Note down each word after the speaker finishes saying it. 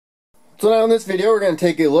So now in this video we're going to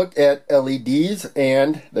take a look at LEDs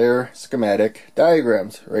and their schematic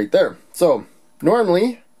diagrams right there. So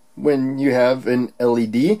normally when you have an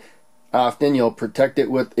LED, often you'll protect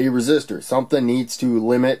it with a resistor. Something needs to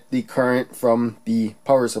limit the current from the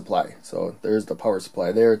power supply. So there's the power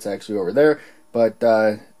supply there. It's actually over there, but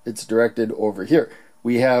it's directed over here.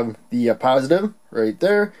 We have the positive right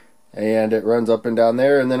there, and it runs up and down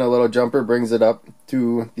there, and then a little jumper brings it up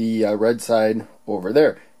to the red side over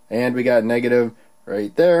there. And we got negative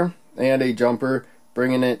right there, and a jumper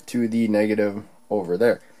bringing it to the negative over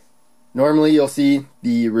there. Normally you'll see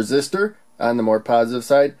the resistor on the more positive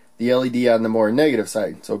side, the LED on the more negative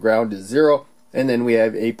side. So ground is 0, and then we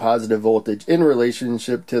have a positive voltage in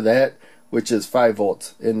relationship to that, which is 5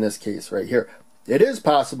 volts in this case right here. It is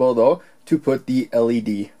possible though to put the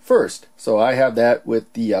LED first. So I have that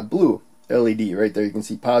with the blue LED right there. You can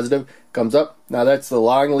see positive comes up. Now that's the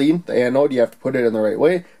long lead, the anode. You have to put it in the right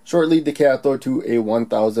way. Short lead, the cathode, to a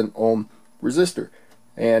 1000 ohm resistor.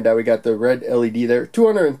 And we got the red LED there.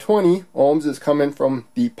 220 ohms is coming from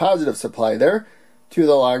the positive supply there to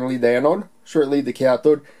the long lead, the anode. Short lead, the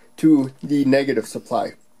cathode, to the negative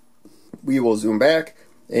supply. We will zoom back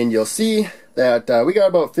and you'll see that we got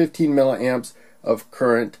about 15 milliamps of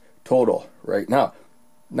current total right now.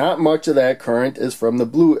 Not much of that current is from the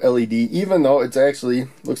blue LED, even though it's actually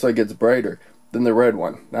looks like it's brighter than the red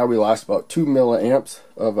one. Now we lost about 2 milliamps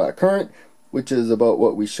of current, which is about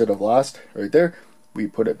what we should have lost right there. We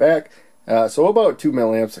put it back. So about 2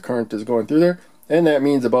 milliamps of current is going through there, and that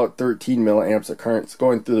means about 13 milliamps of current is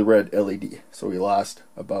going through the red LED. So we lost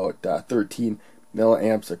about 13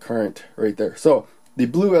 milliamps of current right there. So the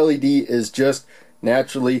blue LED is just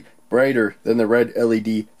naturally brighter than the red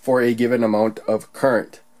LED for a given amount of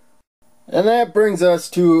current. And that brings us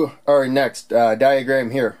to our next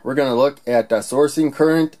diagram here. We're going to look at sourcing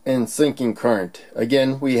current and sinking current.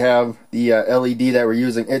 Again, we have the LED that we're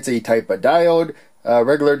using. It's a type of diode.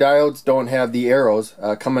 Regular diodes don't have the arrows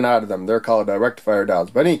coming out of them. They're called rectifier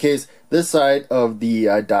diodes. But in any case, this side of the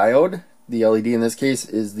diode, the LED in this case,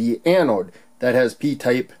 is the anode. That has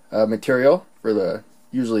P-type material for the,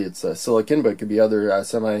 usually it's silicon, but it could be other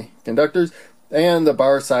semiconductors. And the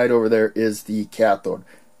bar side over there is the cathode.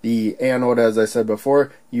 The anode, as I said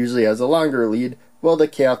before, usually has a longer lead, while the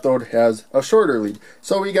cathode has a shorter lead.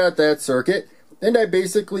 So we got that circuit, and I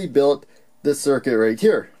basically built this circuit right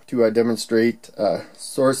here to demonstrate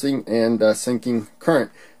sourcing and sinking current.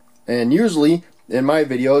 And usually, in my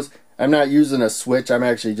videos, I'm not using a switch. I'm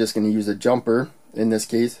actually just going to use a jumper in this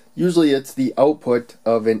case. Usually it's the output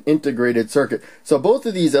of an integrated circuit. So both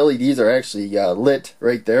of these LEDs are actually lit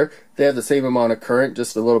right there. They have the same amount of current,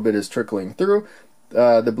 just a little bit is trickling through.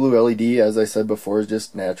 The blue LED, as I said before, is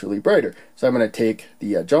just naturally brighter. So I'm going to take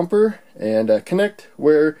the jumper and connect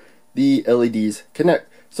where the LEDs connect.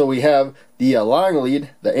 So we have the long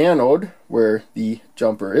lead, the anode, where the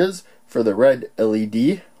jumper is for the red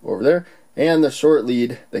LED over there, and the short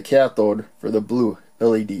lead, the cathode, for the blue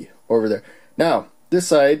LED over there. Now, this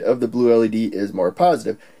side of the blue LED is more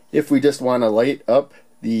positive. If we just want to light up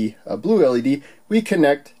the blue LED, we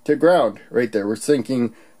connect to ground right there. We're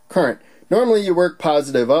sinking current. Normally you work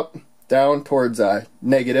positive up, down towards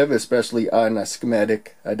negative, especially on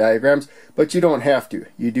schematic diagrams, but you don't have to.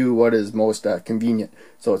 You do what is most convenient.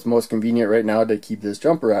 So it's most convenient right now to keep this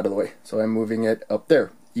jumper out of the way. So I'm moving it up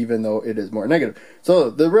there, even though it is more negative. So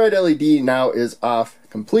the red LED now is off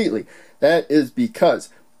completely. That is because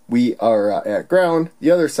we are at ground.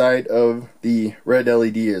 The other side of the red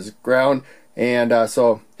LED is ground, and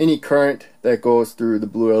so any current that goes through the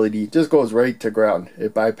blue LED just goes right to ground.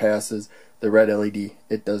 It bypasses the red LED.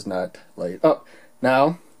 It does not light up.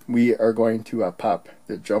 Now we are going to pop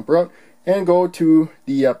the jumper out and go to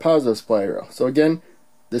the positive supply arrow. So again,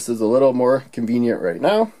 this is a little more convenient right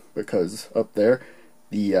now because up there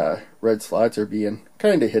the red slots are being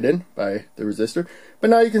kind of hidden by the resistor. But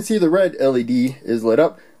now you can see the red LED is lit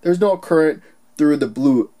up. There's no current through the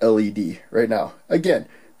blue LED right now. Again,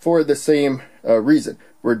 for the same reason.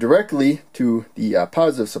 We're directly to the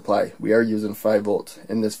positive supply. We are using 5 volts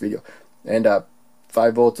in this video. And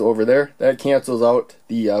 5 volts over there, that cancels out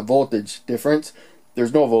the voltage difference.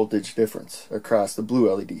 There's no voltage difference across the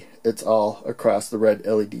blue LED. It's all across the red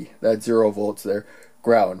LED. That 0 volts there,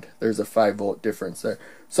 ground. There's a 5 volt difference there.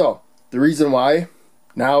 So the reason why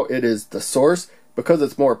now it is the source, because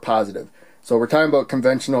it's more positive. So we're talking about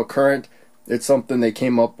conventional current. It's something they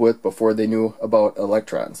came up with before they knew about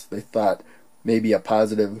electrons. They thought maybe a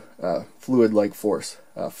positive fluid-like force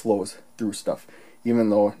flows through stuff, even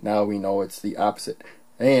though now we know it's the opposite.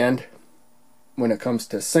 And when it comes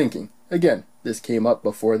to sinking, again, this came up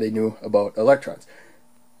before they knew about electrons.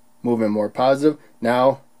 Moving more positive,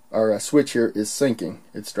 now our switch here is sinking.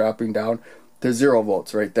 It's dropping down to 0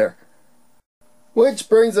 volts right there. Which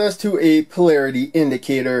brings us to a polarity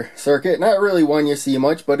indicator circuit. Not really one you see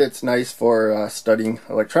much, but it's nice for studying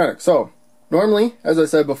electronics. So normally, as I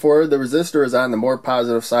said before, the resistor is on the more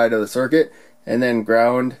positive side of the circuit, and then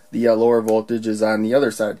ground, the lower voltage, is on the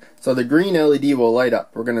other side. So the green LED will light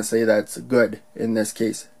up. We're going to say that's good in this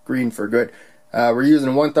case, green for good. We're using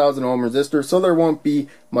a 1000 ohm resistor, so there won't be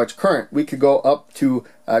much current. We could go up to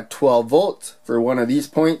 12 volts for one of these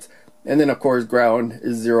points, and then of course ground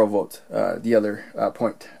is 0 volts, the other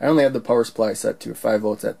point. I only have the power supply set to 5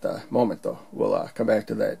 volts at the moment though. We'll come back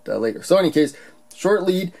to that later. So in any case, short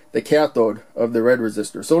lead the cathode of the red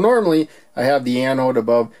resistor. So normally I have the anode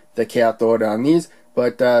above the cathode on these,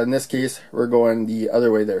 but in this case we're going the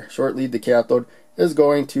other way there. Short lead the cathode is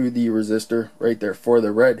going to the resistor right there for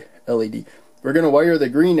the red LED. We're going to wire the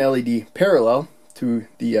green LED parallel to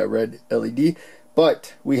the red LED,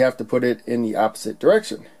 but we have to put it in the opposite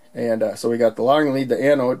direction. And so we got the long lead the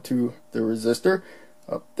anode to the resistor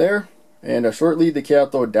up there, and a short lead the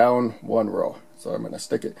cathode down one row. So I'm going to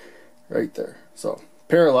stick it right there. So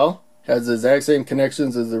parallel has the exact same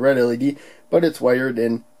connections as the red LED, but it's wired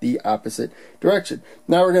in the opposite direction.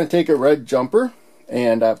 Now we're going to take a red jumper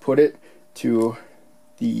and put it to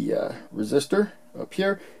the resistor up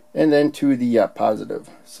here, and then to the positive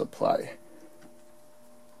supply.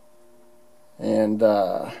 And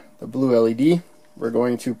the blue LED we're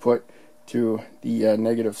going to put to the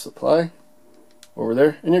negative supply over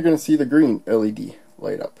there, and you're going to see the green LED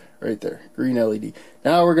light up right there, green LED.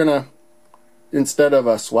 Now we're going to, instead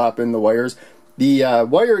of swapping the wires, the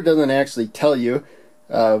wire doesn't actually tell you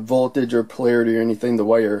voltage or polarity or anything, the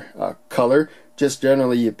wire color. Just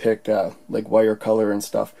generally you pick like wire color and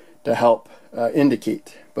stuff to help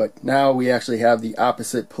indicate. But now we actually have the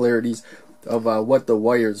opposite polarities of what the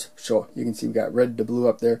wires show. You can see we got red to blue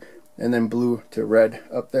up there, and then blue to red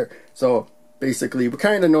up there. So basically we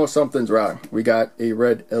kind of know something's wrong. We got a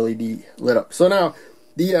red LED lit up. So now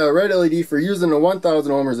the red LED for using a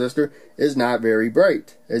 1000 ohm resistor is not very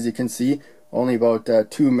bright. As you can see, only about 2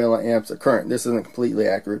 milliamps of current. This isn't completely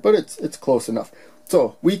accurate, but it's close enough.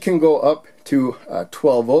 So we can go up to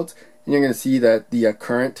 12 volts, and you're going to see that the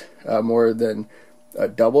current more than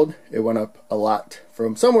doubled. It went up a lot,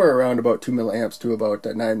 from somewhere around about 2 milliamps to about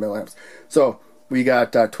 9 milliamps. So we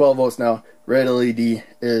got 12 volts now. Red LED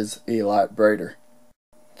is a lot brighter.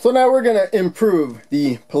 So now we're going to improve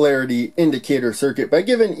the polarity indicator circuit by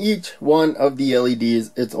giving each one of the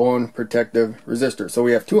LEDs its own protective resistor. So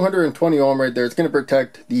we have 220 ohm right there. It's going to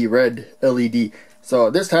protect the red LED. So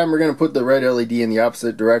this time we're going to put the red LED in the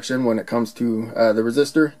opposite direction when it comes to the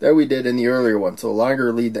resistor that we did in the earlier one. So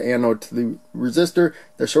longer lead the anode to the resistor,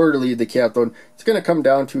 the shorter lead the cathode. It's going to come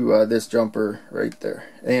down to this jumper right there.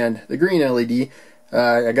 And the green LED,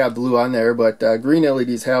 I got blue on there, but green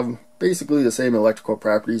LEDs have basically the same electrical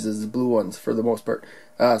properties as the blue ones for the most part.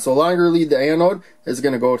 So longer lead the anode is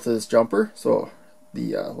going to go to this jumper. So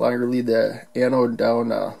the longer lead the anode down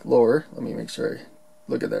lower. Let me make sure I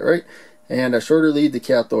look at that right. And a shorter lead the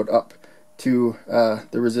cathode up to the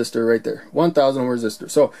resistor right there, 1000 ohm resistor.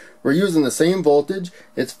 So we're using the same voltage.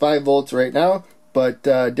 It's 5 volts right now, but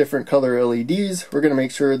different color LEDs. We're going to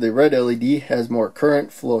make sure the red LED has more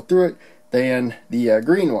current flow through it than the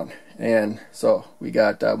green one. And so we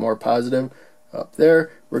got more positive up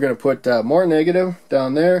there. We're going to put more negative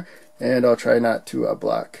down there, and I'll try not to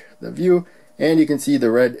block the view. And you can see the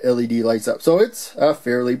red LED lights up. So it's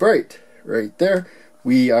fairly bright right there.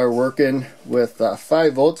 We are working with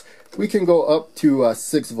 5 volts. We can go up to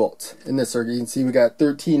 6 volts in this circuit. You can see we got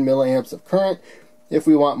 13 milliamps of current. If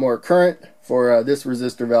we want more current for this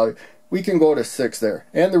resistor value, we can go to 6 there.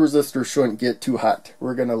 And the resistor shouldn't get too hot.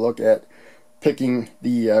 We're going to look at picking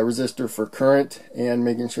the resistor for current and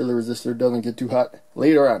making sure the resistor doesn't get too hot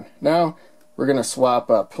later on. Now we're going to swap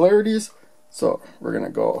polarities. So we're going to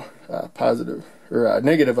go positive or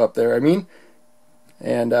negative up there, I mean,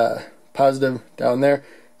 and positive down there,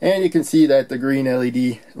 and you can see that the green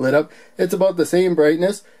LED lit up. It's about the same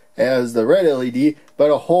brightness as the red LED,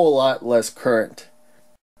 but a whole lot less current.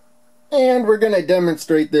 And we're going to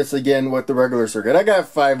demonstrate this again with the regular circuit. I got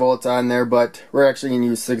 5 volts on there, but we're actually going to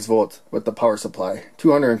use 6 volts with the power supply.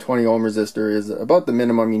 220 ohm resistor is about the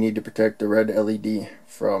minimum you need to protect the red LED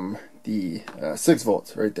from the 6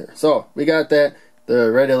 volts right there. So we got that.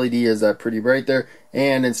 The red LED is pretty bright there,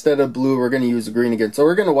 and instead of blue we're going to use the green again. So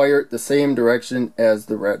we're going to wire it the same direction as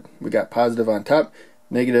the red. We got positive on top,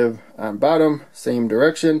 negative on bottom, same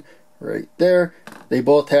direction right there. They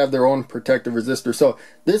both have their own protective resistor. So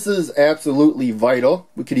this is absolutely vital.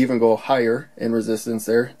 We could even go higher in resistance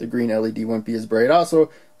there. The green LED wouldn't be as bright. Also,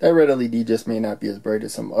 that red LED just may not be as bright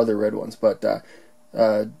as some other red ones, but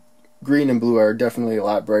green and blue are definitely a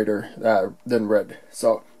lot brighter than red.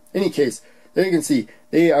 So in any case, there you can see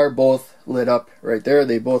they are both lit up right there.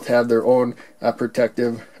 They both have their own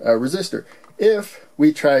protective resistor. If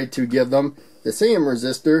we tried to give them the same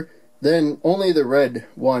resistor, then only the red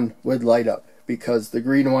one would light up because the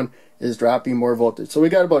green one is dropping more voltage. So we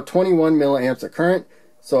got about 21 milliamps of current.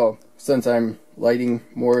 So since I'm lighting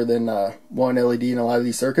more than one LED in a lot of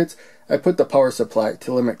these circuits, I put the power supply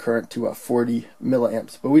to limit current to 40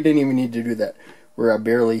 milliamps. But we didn't even need to do that. We're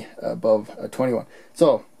barely above 21.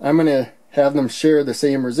 So I'm going to have them share the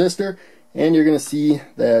same resistor, and you're going to see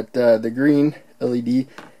that the green LED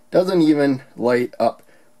doesn't even light up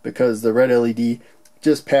because the red LED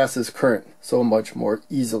just passes current so much more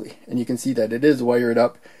easily. And you can see that it is wired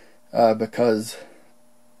up because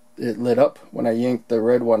it lit up when I yanked the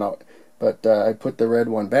red one out. But I put the red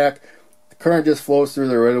one back. The current just flows through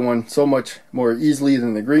the red one so much more easily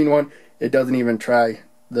than the green one. It doesn't even try.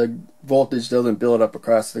 The voltage doesn't build up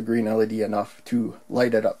across the green LED enough to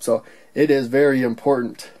light it up. So it is very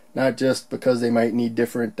important, not just because they might need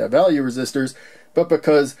different value resistors, but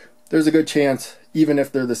because there's a good chance, even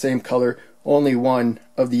if they're the same color, only one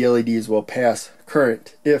of the LEDs will pass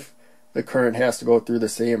current if the current has to go through the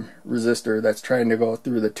same resistor that's trying to go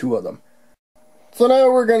through the two of them. So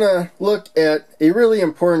now we're going to look at a really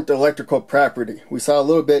important electrical property. We saw a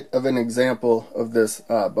little bit of an example of this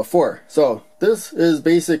before. So this is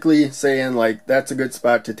basically saying like that's a good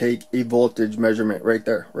spot to take a voltage measurement right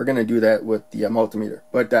there. We're going to do that with the multimeter.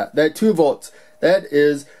 But that 2 volts, that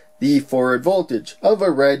is the forward voltage of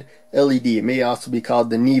a red LED. It may also be called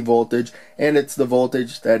the knee voltage, and it's the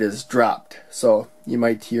voltage that is dropped. So you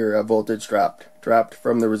might hear a voltage dropped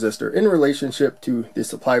from the resistor in relationship to the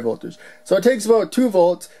supply voltage. So it takes about 2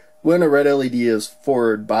 volts when a red LED is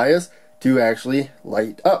forward biased to actually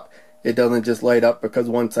light up. It doesn't just light up because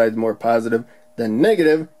one side's more positive than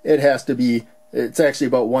negative. It has to be, it's actually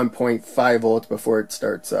about 1.5 volts before it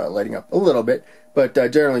starts lighting up a little bit. But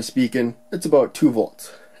generally speaking, it's about 2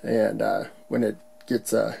 volts. And when it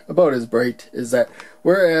gets about as bright as that.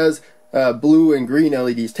 Whereas blue and green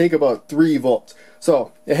LEDs take about 3 volts.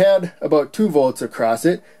 So it had about 2 volts across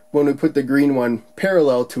it when we put the green one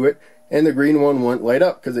parallel to it, and the green one wouldn't light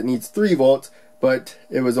up because it needs 3 volts, but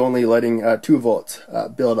it was only letting 2 volts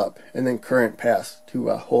build up and then current pass to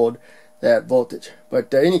hold that voltage.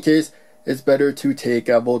 But in any case, it's better to take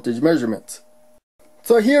voltage measurements.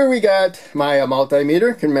 So here we got my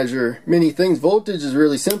multimeter, can measure many things. Voltage is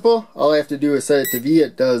really simple. All I have to do is set it to V,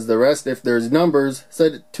 it does the rest. If there's numbers,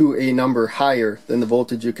 set it to a number higher than the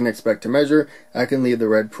voltage you can expect to measure. I can leave the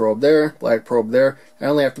red probe there, black probe there. I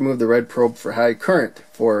only have to move the red probe for high current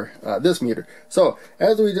for this meter. So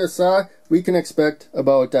as we just saw, we can expect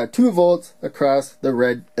about 2 volts across the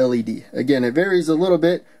red LED. Again, it varies a little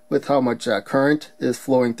bit with how much current is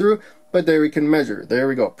flowing through. But there we can measure. There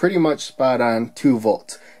we go. Pretty much spot on 2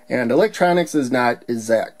 volts. And electronics is not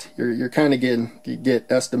exact. You're kind of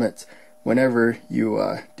get estimates whenever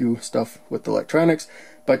you do stuff with electronics.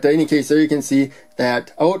 But in any case, there you can see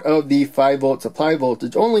that out of the 5 volt supply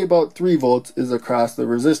voltage, only about 3 volts is across the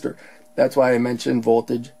resistor. That's why I mentioned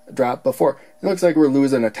voltage drop before. It looks like we're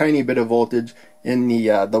losing a tiny bit of voltage in the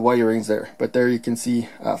wirings there. But there you can see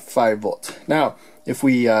 5 volts. Now, if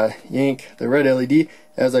we yank the red LED,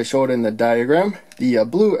 as I showed in the diagram, the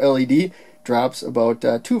blue LED drops about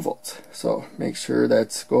 2 volts. So make sure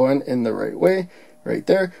that's going in the right way. Right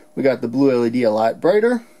there, we got the blue LED a lot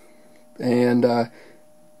brighter, and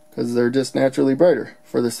because they're just naturally brighter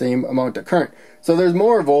for the same amount of current. So there's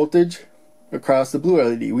more voltage across the blue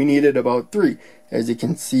LED. We needed about 3, as you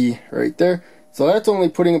can see right there. So that's only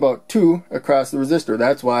putting about 2 across the resistor.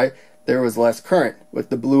 That's why there was less current with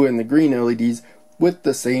the blue and the green LEDs with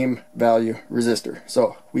the same value resistor.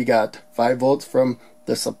 So we got 5 volts from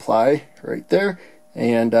the supply right there,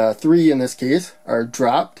 and 3 in this case are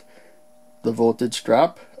dropped, the voltage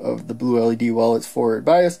drop of the blue LED while it's forward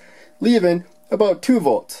biased, leaving about 2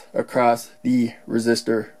 volts across the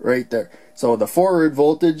resistor right there. So the forward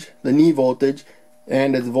voltage, the knee voltage,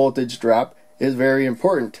 and its voltage drop is very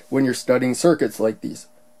important when you're studying circuits like these.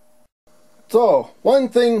 So one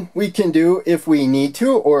thing we can do if we need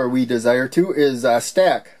to or we desire to is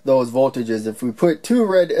stack those voltages. If we put 2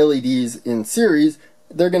 red LEDs in series,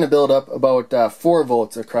 they're going to build up about 4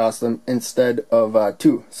 volts across them instead of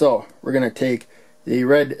 2. So we're going to take the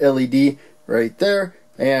red LED right there,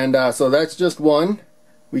 and so that's just one.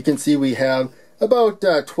 We can see we have about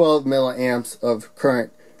 12 milliamps of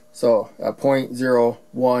current. So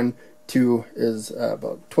 0.012 is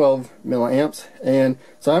about 12 milliamps. And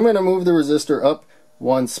so I'm going to move the resistor up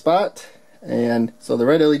 1 spot, and so the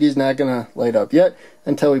red LED is not going to light up yet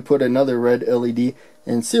until we put another red LED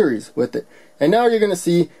in series with it. And now you're going to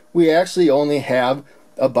see we actually only have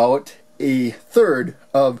about a third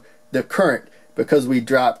of the current because we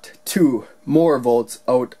dropped 2 more volts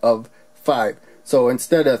out of 5. So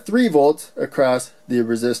instead of 3 volts across the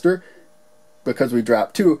resistor, because we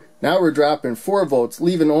dropped 2, now we're dropping 4 volts,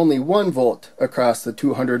 leaving only 1 volt across the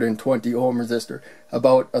 220 ohm resistor.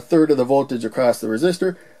 About a third of the voltage across the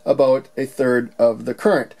resistor, about a third of the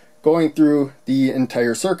current going through the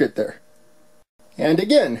entire circuit there. And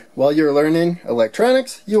again, while you're learning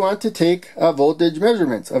electronics, you want to take voltage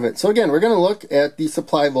measurements of it. So again, we're going to look at the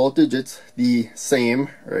supply voltage. It's the same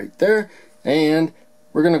right there. And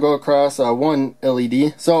we're going to go across one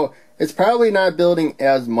LED. So it's probably not building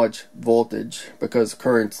as much voltage because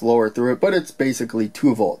current's lower through it, but it's basically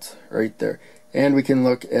 2 volts right there. And we can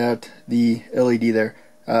look at the LED there,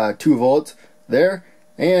 2 volts there.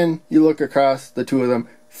 And you look across the 2 of them,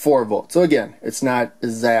 4 volts. So again, it's not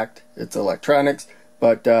exact, it's electronics,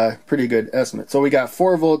 but pretty good estimate. So we got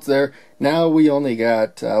 4 volts there. Now we only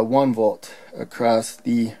got 1 volt across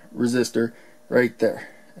the resistor right there.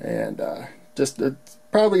 And just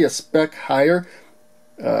probably a speck higher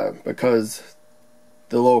because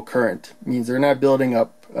the low current means they're not building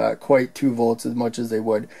up quite 2 volts as much as they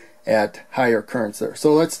would at higher currents there.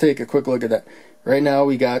 So let's take a quick look at that. Right now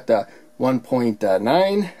we got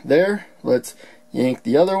 1.9 there. Let's yank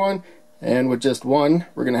the other one, and with just 1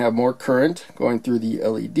 we're going to have more current going through the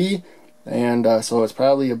LED, and so it's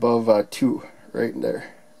probably above 2 right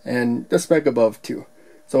there, and a speck above 2.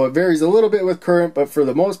 So it varies a little bit with current, but for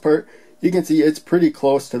the most part you can see it's pretty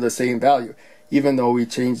close to the same value, even though we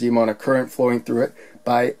changed the amount of current flowing through it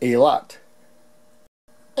by a lot.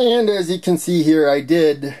 And as you can see here, I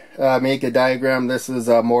did make a diagram. This is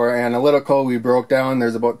more analytical. We broke down,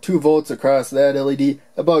 there's about 2 volts across that LED,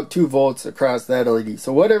 about 2 volts across that LED.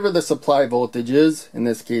 So whatever the supply voltage is, in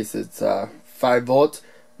this case it's 5 volts,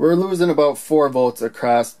 we're losing about 4 volts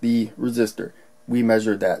across the resistor. We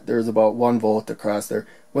measured that. There's about 1 volt across there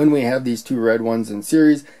when we have these 2 red ones in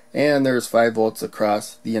series, and there's 5 volts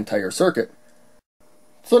across the entire circuit.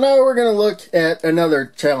 So now we're going to look at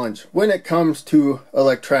another challenge when it comes to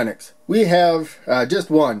electronics. We have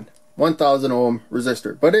just one 1000 ohm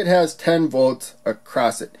resistor, but it has 10 volts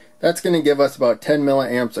across it. That's going to give us about 10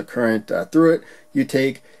 milliamps of current through it. You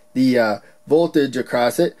take the voltage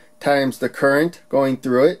across it times the current going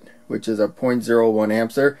through it, which is a 0.01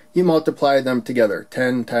 amps there. You multiply them together.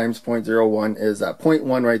 10 times 0.01 is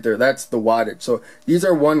 0.1 right there. That's the wattage. So these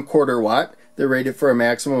are 1/4 watt. They're rated for a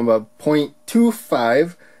maximum of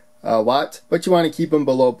 0.25 watts, but you want to keep them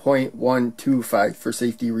below 0.125 for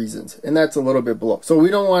safety reasons, and that's a little bit below. So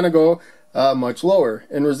we don't want to go much lower.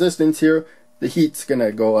 In resistance here, the heat's going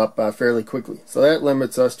to go up fairly quickly. So that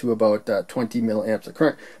limits us to about 20 milliamps of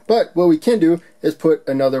current. But what we can do is put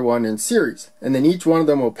another one in series, and then each one of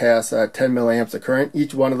them will pass 10 milliamps of current.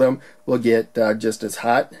 Each one of them will get just as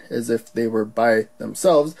hot as if they were by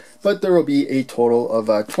themselves, but there will be a total of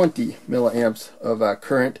 20 milliamps of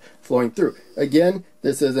current flowing through. Again,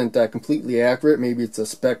 this isn't completely accurate. Maybe it's a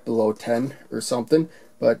speck below 10 or something,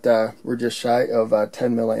 but we're just shy of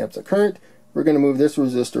 10 milliamps of current. We're going to move this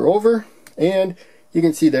resistor over, and you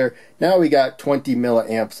can see there, now we got 20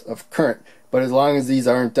 milliamps of current. But as long as these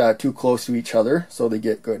aren't too close to each other, so they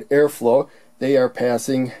get good airflow, they are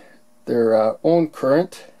passing their own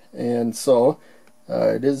current, and so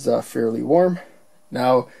it is fairly warm.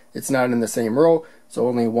 Now it's not in the same row, so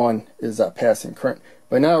only one is passing current.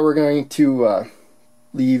 But now we're going to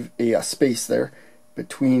leave a space there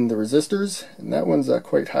between the resistors, and that one's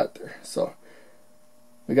quite hot there. So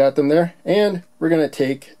we got them there, and we're going to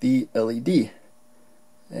take the LED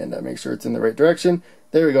and make sure it's in the right direction.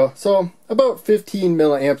 There we go. So about 15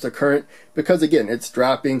 milliamps of current, because again, it's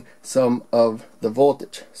dropping some of the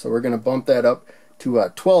voltage. So we're going to bump that up to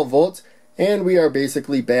 12 volts, and we are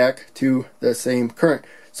basically back to the same current.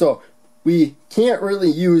 So we can't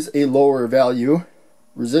really use a lower value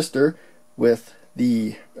resistor with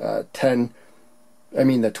the 12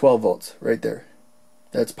 volts right there.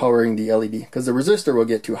 That's powering the LED, because the resistor will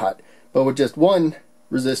get too hot. But with just one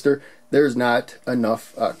resistor, there's not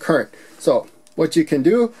enough current. So what you can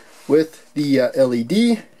do with the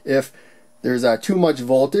LED, if there's too much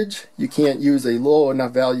voltage, you can't use a low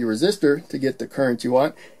enough value resistor to get the current you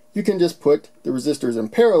want, you can just put the resistors in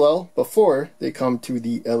parallel before they come to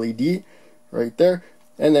the LED right there.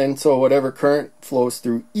 And then so whatever current flows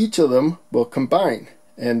through each of them will combine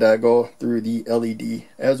and go through the LED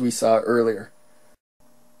as we saw earlier.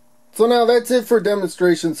 So now that's it for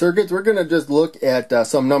demonstration circuits. We're going to just look at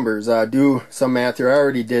some numbers, do some math here. I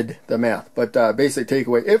already did the math, but basic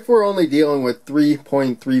takeaway. If we're only dealing with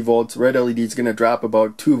 3.3 volts, red LED is going to drop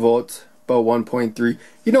about 2 volts, about 1.3.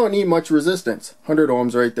 You don't need much resistance, 100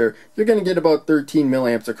 ohms right there. You're going to get about 13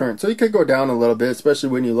 milliamps of current. So you could go down a little bit, especially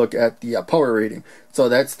when you look at the power rating. So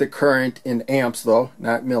that's the current in amps though,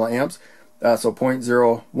 not milliamps. So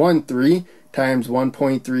 0.013 times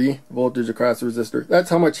 1.3 voltage across the resistor. That's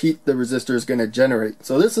how much heat the resistor is going to generate.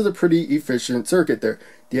 So this is a pretty efficient circuit there.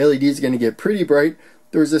 The LED is going to get pretty bright.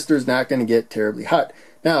 The resistor is not going to get terribly hot.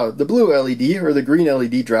 Now, the blue LED or the green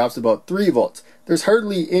LED drops about 3 volts. There's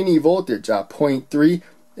hardly any voltage, 0.3.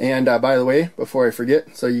 And by the way, before I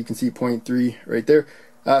forget, so you can see 0.3 right there.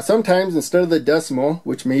 Sometimes instead of the decimal,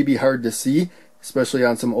 which may be hard to see, especially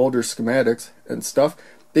on some older schematics and stuff,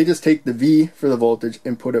 they just take the V for the voltage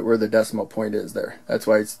and put it where the decimal point is there. That's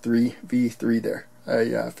why it's 3V3 there.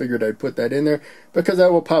 I figured I'd put that in there because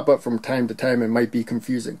that will pop up from time to time and might be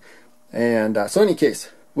confusing. And so in any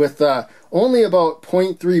case, with only about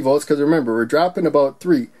 0.3 volts, because remember, we're dropping about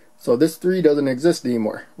 3. So this 3 doesn't exist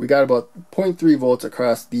anymore. We got about 0.3 volts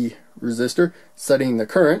across the resistor, setting the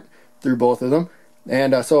current through both of them.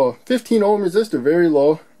 And so 15 ohm resistor, very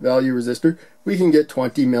low value resistor, we can get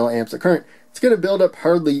 20 milliamps of current. It's going to build up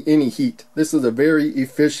hardly any heat. This is a very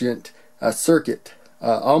efficient circuit.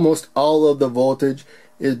 Almost all of the voltage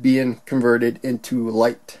is being converted into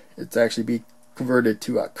light. It's actually being converted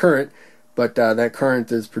to current, but that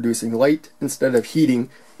current is producing light instead of heating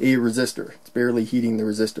a resistor. It's barely heating the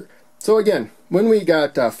resistor. So again, when we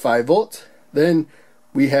got 5 volts, then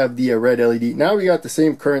we have the red LED. Now we got the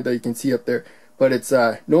same current that you can see up there, but it's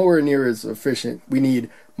nowhere near as efficient. We need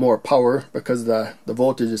more power because the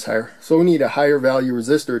voltage is higher. So we need a higher value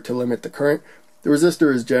resistor to limit the current. The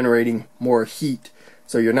resistor is generating more heat.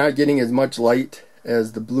 So you're not getting as much light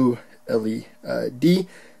as the blue LED.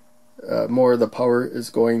 More of the power is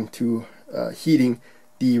going to heating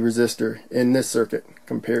the resistor in this circuit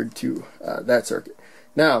compared to that circuit.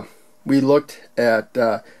 Now, we looked at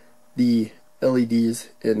the LEDs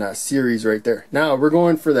in a series right there. Now, we're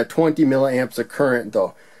going for that 20 milliamps of current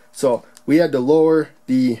though. So we had to lower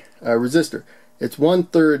the resistor. It's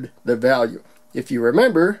 1/3 the value. If you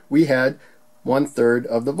remember, we had 1/3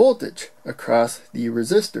 of the voltage across the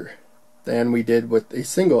resistor than we did with a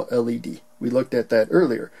single LED. We looked at that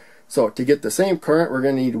earlier. So to get the same current, we're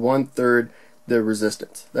going to need 1/3 the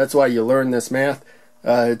resistance. That's why you learn this math.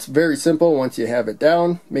 It's very simple once you have it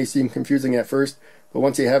down. It may seem confusing at first, but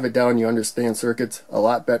once you have it down, you understand circuits a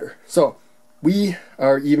lot better. So we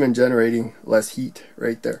are even generating less heat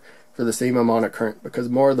right there for the same amount of current because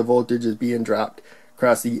more of the voltage is being dropped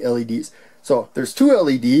across the LEDs. So there's 2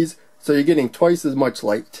 LEDs, so you're getting twice as much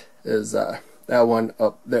light as that one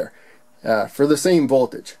up there for the same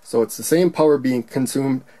voltage. So it's the same power being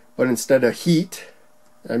consumed, but instead of heat,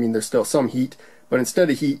 I mean there's still some heat, but instead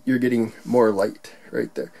of heat you're getting more light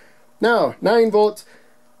right there. Now 9 volts,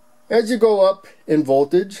 as you go up in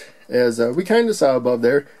voltage, as we kind of saw above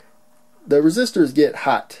there, the resistors get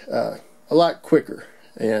hot a lot quicker.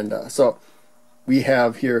 And so we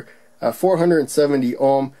have here 470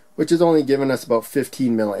 ohm, which is only giving us about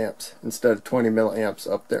 15 milliamps instead of 20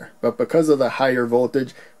 milliamps up there. But because of the higher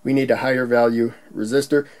voltage, we need a higher value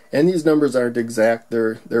resistor. And these numbers aren't exact,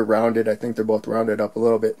 they're rounded. I think they're both rounded up a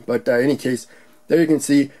little bit. But in any case, there you can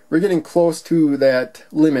see we're getting close to that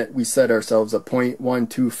limit we set ourselves of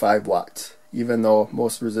 0.125 watts, even though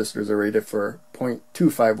most resistors are rated for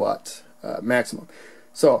 0.25 watts maximum.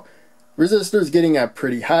 So resistors getting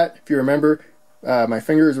pretty hot. If you remember, my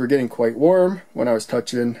fingers were getting quite warm when I was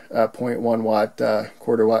touching 0.1 watt,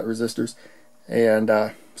 quarter watt resistors. And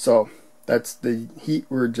so that's the heat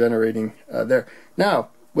we're generating there. Now,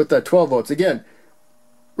 with the 12 volts, again,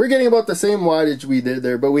 we're getting about the same wattage we did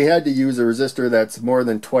there, but we had to use a resistor that's more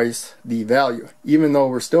than twice the value, even though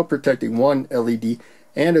we're still protecting one LED,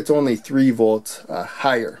 and it's only 3 volts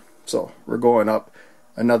higher. So we're going up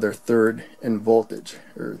another 1/3 in voltage,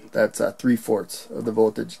 or that's 3/4 of the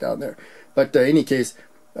voltage down there. But in any case,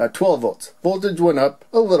 12 volts. Voltage went up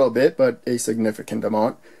a little bit, but a significant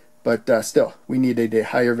amount. But still, we needed a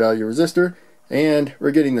higher value resistor, and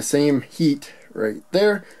we're getting the same heat right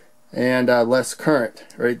there, and less current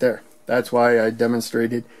right there. That's why I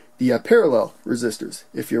demonstrated the parallel resistors.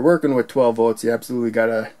 If you're working with 12 volts, you absolutely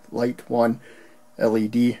gotta light one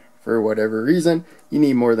LED for whatever reason. You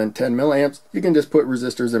need more than 10 milliamps. You can just put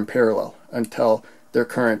resistors in parallel until their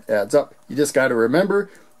current adds up. You just got to remember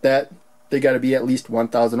that they got to be at least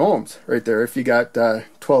 1000 ohms right there if you got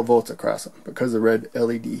 12 volts across them, because the red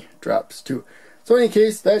LED drops too. So in any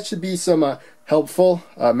case, that should be some helpful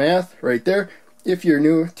math right there. if you're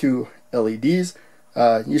new to LEDs,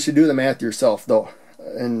 you should do the math yourself though.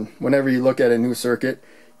 And whenever you look at a new circuit,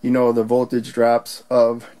 you know the voltage drops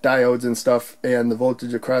of diodes and stuff, and the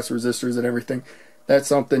voltage across resistors and everything. That's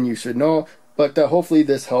something you should know, but hopefully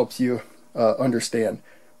this helps you understand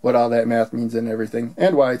what all that math means and everything,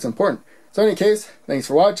 and why it's important. So in any case, thanks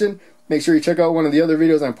for watching. Make sure you check out one of the other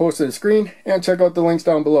videos I posted on the screen, and check out the links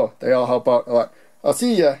down below. They all help out a lot. I'll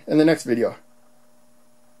see you in the next video.